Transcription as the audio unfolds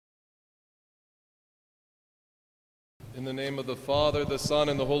In the name of the Father, the Son,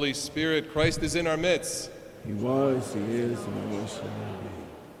 and the Holy Spirit, Christ is in our midst. He was, he is, and always shall be.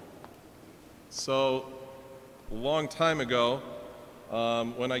 So, a long time ago,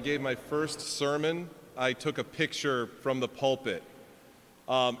 when I gave my first sermon, I took a picture from the pulpit.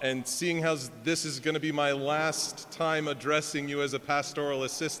 And seeing how this is going to be my last time addressing you as a pastoral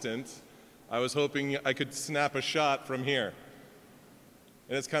assistant, I was hoping I could snap a shot from here.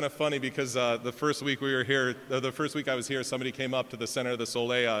 And it's kind of funny because the first week I was here, somebody came up to the center of the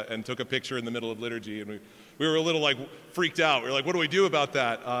Solea and took a picture in the middle of liturgy, and we were a little freaked out. We were like, what do we do about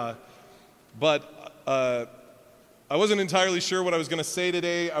that? But I wasn't entirely sure what I was going to say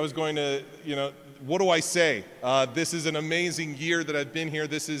today. I was going to, what do I say? This is an amazing year that I've been here.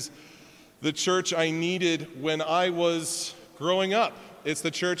 This is the church I needed when I was growing up. It's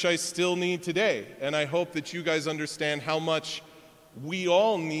the church I still need today. And I hope that you guys understand how much we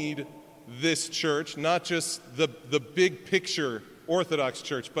all need this church, not just the big picture Orthodox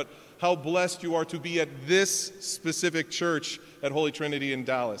church, but how blessed you are to be at this specific church at Holy Trinity in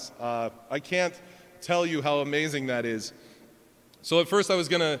Dallas. I can't tell you how amazing that is. So at first I was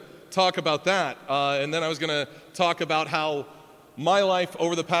going to talk about that, and then I was going to talk about how my life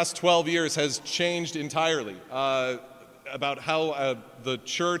over the past 12 years has changed entirely, about how the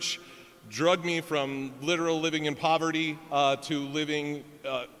church drugged me from literal living in poverty to living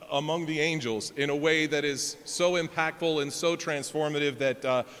among the angels in a way that is so impactful and so transformative that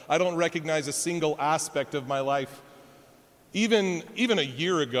I don't recognize a single aspect of my life. Even a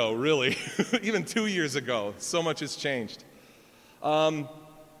year ago, really, even 2 years ago, so much has changed. And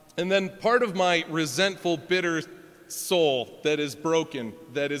then part of my resentful, bitter soul that is broken,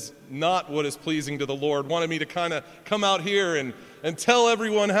 that is not what is pleasing to the Lord, wanted me to kind of come out here and tell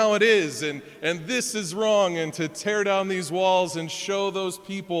everyone how it is, and this is wrong, and to tear down these walls and show those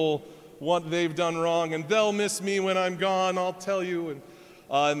people what they've done wrong, and they'll miss me when I'm gone, I'll tell you.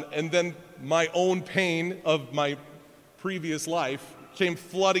 And then my own pain of my previous life came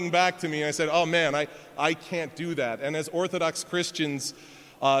flooding back to me, and I said, oh man, I can't do that. And as Orthodox Christians,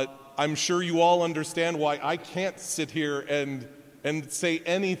 I'm sure you all understand why I can't sit here and say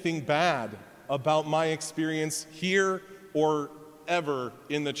anything bad about my experience here or ever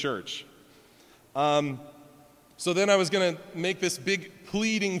in the church. So then I was going to make this big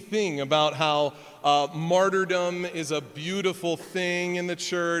pleading thing about how martyrdom is a beautiful thing in the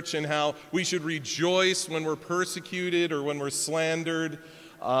church and how we should rejoice when we're persecuted or when we're slandered.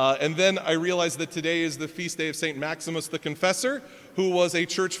 And then I realized that today is the feast day of St. Maximus the Confessor, who was a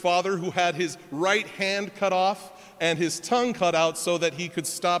church father who had his right hand cut off and his tongue cut out so that he could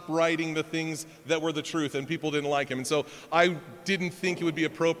stop writing the things that were the truth, and people didn't like him. And so I didn't think it would be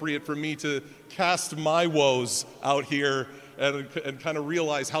appropriate for me to cast my woes out here and kind of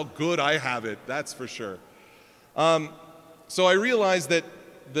realize how good I have it, that's for sure. So I realized that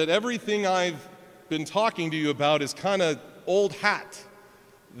everything I've been talking to you about is kind of old hat,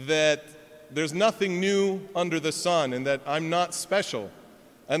 that there's nothing new under the sun, and that I'm not special.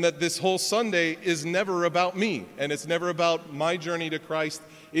 And that this whole Sunday is never about me, and it's never about my journey to Christ.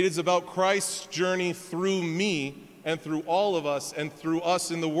 It is about Christ's journey through me and through all of us and through us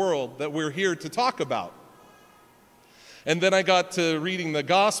in the world that we're here to talk about. And then I got to reading the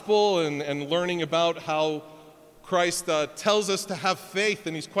gospel and learning about how Christ tells us to have faith,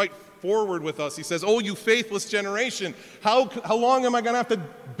 and he's quite forward with us. He says, oh, you faithless generation, how long am I going to have to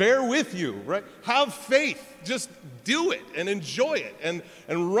bear with you, right? Have faith. Just do it and enjoy it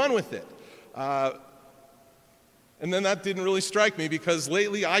and run with it. And then that didn't really strike me because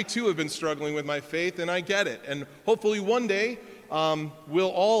lately I too have been struggling with my faith, and I get it. And hopefully one day we'll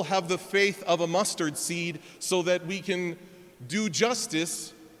all have the faith of a mustard seed so that we can do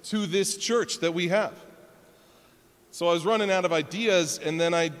justice to this church that we have. So I was running out of ideas, and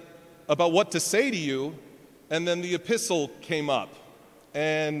then about what to say to you, and then the epistle came up.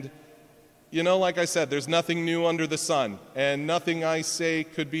 And like I said, there's nothing new under the sun, and nothing I say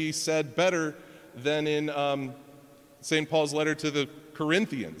could be said better than in St. Paul's letter to the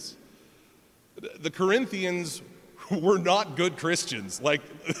Corinthians. The Corinthians were not good Christians. Like,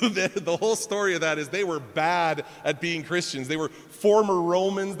 the whole story of that is they were bad at being Christians. They were former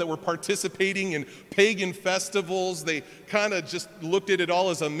Romans that were participating in pagan festivals. They kind of just looked at it all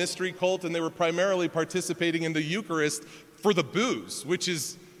as a mystery cult, and they were primarily participating in the Eucharist for the booze, which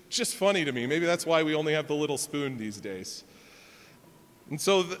is just funny to me. Maybe that's why we only have the little spoon these days. And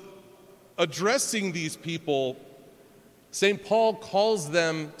so addressing these people, St. Paul calls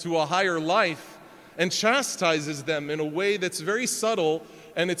them to a higher life and chastises them in a way that's very subtle,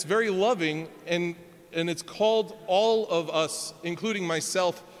 and it's very loving, and it's called all of us, including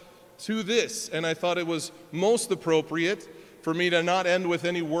myself, to this, and I thought it was most appropriate for me to not end with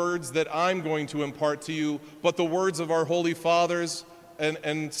any words that I'm going to impart to you, but the words of our Holy Fathers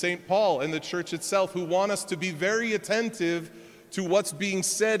and St. Paul and the church itself, who want us to be very attentive to what's being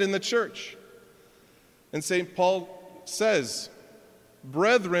said in the church. And St. Paul says,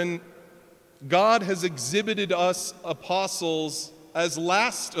 "Brethren, God has exhibited us apostles as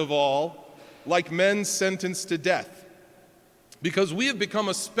last of all, like men sentenced to death, because we have become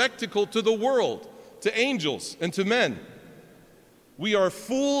a spectacle to the world, to angels, and to men. We are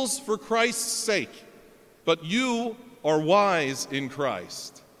fools for Christ's sake, but you are wise in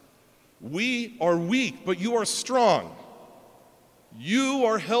Christ. We are weak, but you are strong. You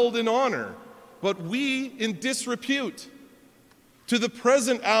are held in honor, but we in disrepute. To the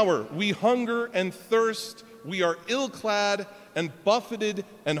present hour we hunger and thirst, we are ill-clad and buffeted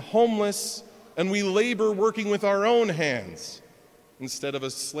and homeless, and we labor working with our own hands instead of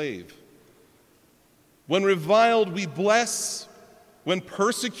a slave. When reviled, we bless. When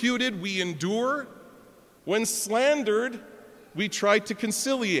persecuted, we endure. When slandered, we try to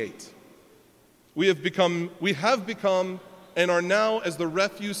conciliate. We have become and are now, as the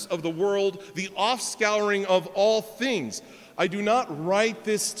refuse of the world, the offscouring of all things. I do not write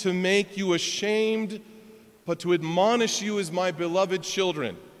this to make you ashamed, but to admonish you as my beloved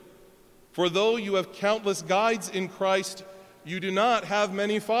children. For though you have countless guides in Christ, you do not have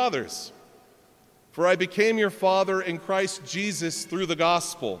many fathers. For I became your father in Christ Jesus through the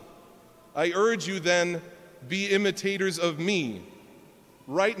gospel. I urge you then, be imitators of me,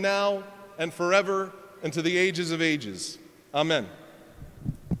 right now and forever and to the ages of ages. Amen."